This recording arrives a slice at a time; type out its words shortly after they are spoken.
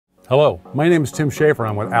Hello, my name is Tim Schaefer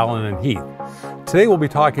and I'm with Allen Heath. Today we'll be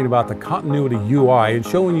talking about the Continuity UI and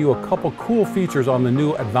showing you a couple cool features on the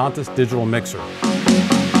new Avantis digital mixer.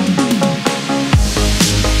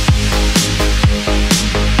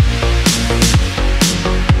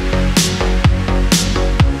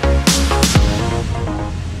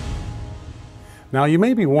 Now you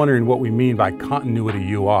may be wondering what we mean by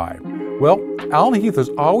Continuity UI. Well, Allen Heath is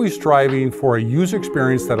always striving for a user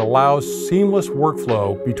experience that allows seamless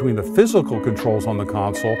workflow between the physical controls on the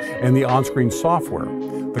console and the on-screen software.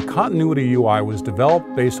 The Continuity UI was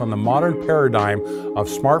developed based on the modern paradigm of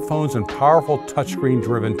smartphones and powerful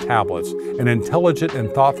touchscreen-driven tablets, and intelligent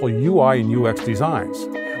and thoughtful UI and UX designs.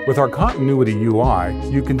 With our Continuity UI,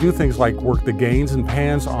 you can do things like work the gains and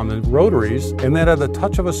pans on the rotaries, and then at the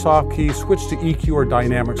touch of a soft key, switch to EQ or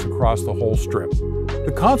dynamics across the whole strip.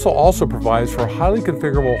 The console also provides for a highly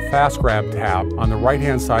configurable Fast Grab tab on the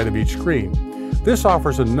right-hand side of each screen. This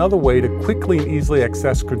offers another way to quickly and easily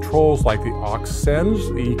access controls like the aux sends,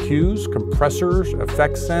 the EQs, compressors,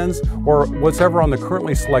 effect sends, or whatever on the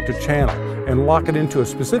currently selected channel, and lock it into a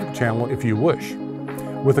specific channel if you wish.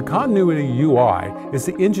 With the Continuity UI, it's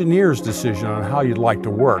the engineer's decision on how you'd like to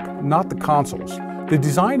work, not the console's. The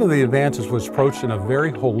design of the Avantis was approached in a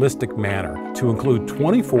very holistic manner to include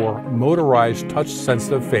 24 motorized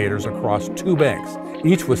touch-sensitive faders across 2 banks,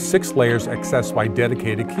 each with 6 layers accessed by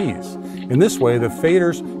dedicated keys. In this way, the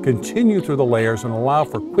faders continue through the layers and allow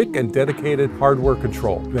for quick and dedicated hardware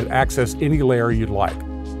control that access any layer you'd like.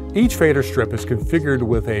 Each fader strip is configured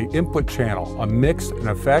with an input channel, a mix, an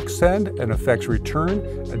effects send, an effects return,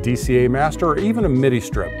 a DCA master, or even a MIDI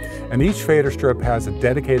strip. And each fader strip has a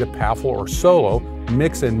dedicated PAFL or solo,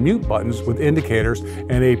 mix and mute buttons with indicators,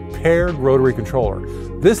 and a paired rotary controller.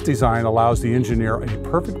 This design allows the engineer a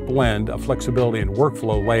perfect blend of flexibility and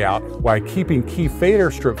workflow layout while keeping key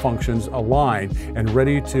fader strip functions aligned and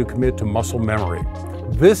ready to commit to muscle memory.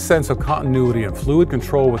 This sense of continuity and fluid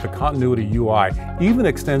control with the Continuity UI even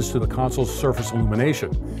extends to the console's surface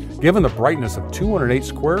illumination. Given the brightness of 208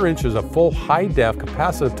 square inches of full high-def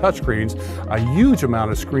capacitive touchscreens, a huge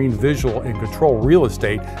amount of screen visual and control real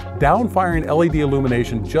estate, downfiring LED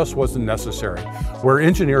illumination just wasn't necessary. Where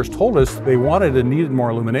engineers told us they wanted and needed more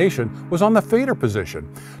illumination was on the fader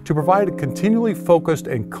position. To provide a continually focused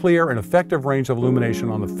and clear and effective range of illumination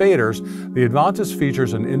on the faders, the Avantis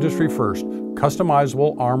features an industry-first,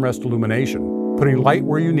 customizable armrest illumination, putting light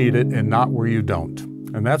where you need it and not where you don't.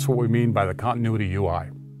 And that's what we mean by the Continuity UI.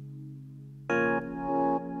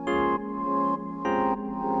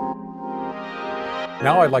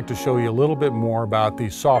 Now I'd like to show you a little bit more about the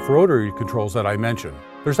soft rotary controls that I mentioned.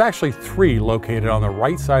 There's actually 3 located on the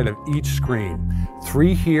right side of each screen,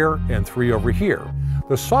 3 here and 3 over here.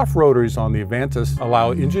 The soft rotaries on the Avantis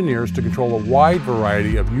allow engineers to control a wide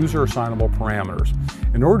variety of user-assignable parameters.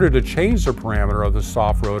 In order to change the parameter of the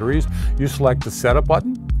soft rotaries, you select the Setup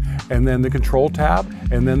button, and then the Control tab,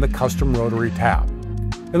 and then the Custom Rotary tab.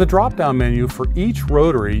 In the drop-down menu for each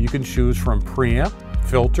rotary, you can choose from preamp,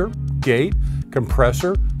 filter, gate,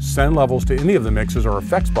 compressor, send levels to any of the mixes or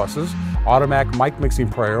effects buses, automatic mic mixing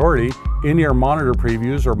priority, in-ear monitor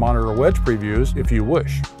previews or monitor wedge previews if you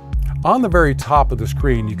wish. On the very top of the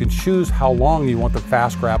screen, you can choose how long you want the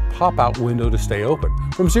Fast Grab pop-out window to stay open,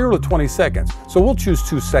 from 0 to 20 seconds, so we'll choose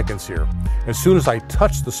 2 seconds here. As soon as I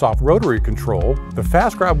touch the soft rotary control, the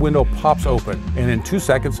Fast Grab window pops open, and in 2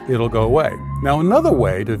 seconds it'll go away. Now another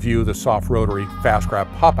way to view the soft rotary Fast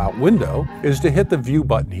Grab pop-out window is to hit the View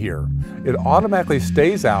button here. It automatically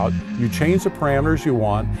stays out, you change the parameters you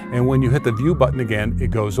want, and when you hit the View button again, it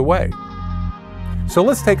goes away. So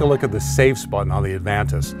let's take a look at the Safes button on the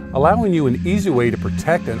Avantis, allowing you an easy way to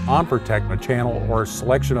protect and unprotect a channel or a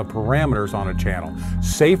selection of parameters on a channel,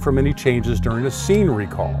 safe from any changes during a scene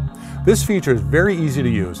recall. This feature is very easy to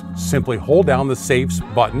use. Simply hold down the Safes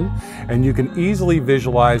button and you can easily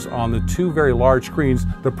visualize on the 2 very large screens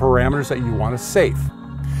the parameters that you want to safe.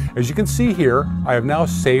 As you can see here, I have now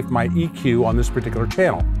saved my EQ on this particular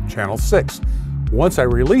channel, channel 6. Once I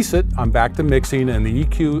release it, I'm back to mixing and the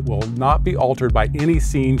EQ will not be altered by any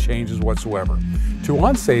scene changes whatsoever. To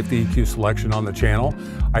unsafe the EQ selection on the channel,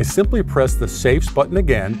 I simply press the Safes button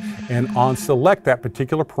again and unselect that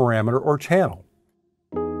particular parameter or channel.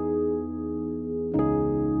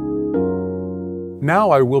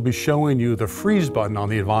 Now I will be showing you the Freeze button on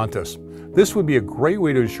the Avantis. This would be a great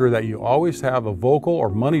way to ensure that you always have a vocal or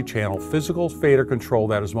money channel physical fader control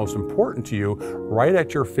that is most important to you right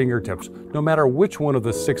at your fingertips, no matter which one of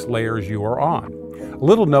the 6 layers you are on. A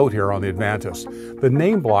little note here on the Avantis. The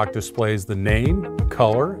name block displays the name,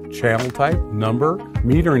 color, channel type, number,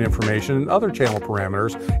 metering information, and other channel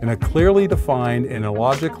parameters in a clearly defined and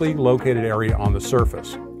illogically located area on the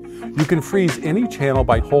surface. You can freeze any channel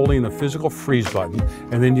by holding the physical freeze button,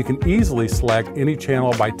 and then you can easily select any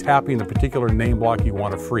channel by tapping the particular name block you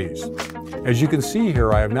want to freeze. As you can see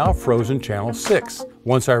here, I have now frozen channel 6.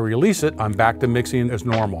 Once I release it, I'm back to mixing as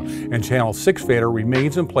normal, and channel 6 fader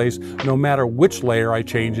remains in place no matter which layer I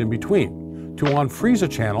change in between. To unfreeze a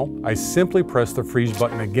channel, I simply press the freeze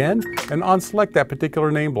button again and unselect that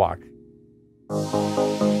particular name block.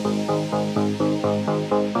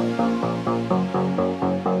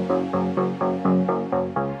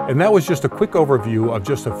 And that was just a quick overview of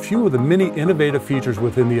just a few of the many innovative features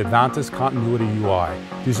within the Avantis Continuity UI,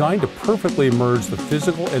 designed to perfectly merge the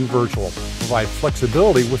physical and virtual, provide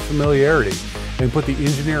flexibility with familiarity, and put the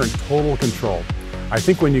engineer in total control. I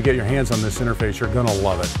think when you get your hands on this interface, you're going to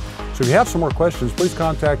love it. So if you have some more questions, please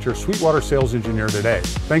contact your Sweetwater sales engineer today.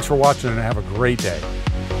 Thanks for watching and have a great day.